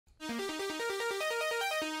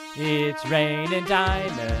It's raining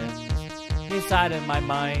diamonds inside of my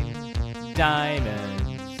mind.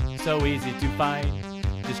 Diamonds, so easy to find.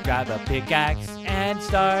 Just grab a pickaxe and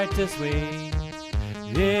start to swing.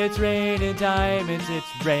 It's raining diamonds,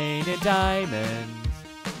 it's raining diamonds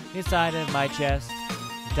inside of my chest.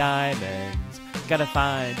 Diamonds, gotta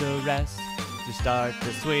find the rest to start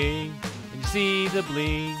to swing. And you see the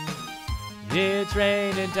bling. It's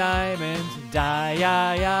raining diamonds,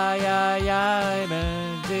 diamonds.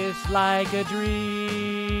 It's like a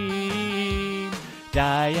dream.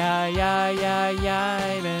 Diamonds,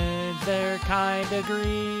 they're kinda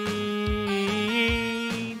green.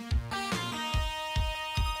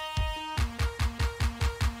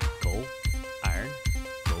 Coal, iron,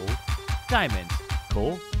 gold, diamonds.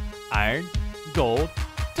 Coal, iron, gold,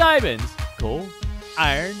 diamonds. Coal,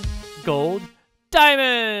 iron, gold,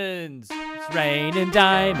 diamonds. It's raining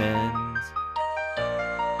diamonds.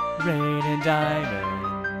 Raining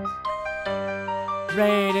diamonds.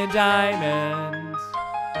 Raining diamonds.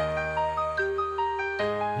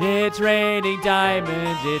 It's raining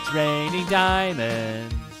diamonds. It's raining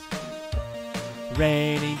diamonds.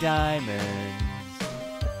 Raining diamonds.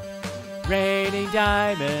 Raining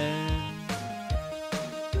diamonds.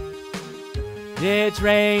 It's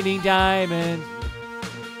raining diamonds.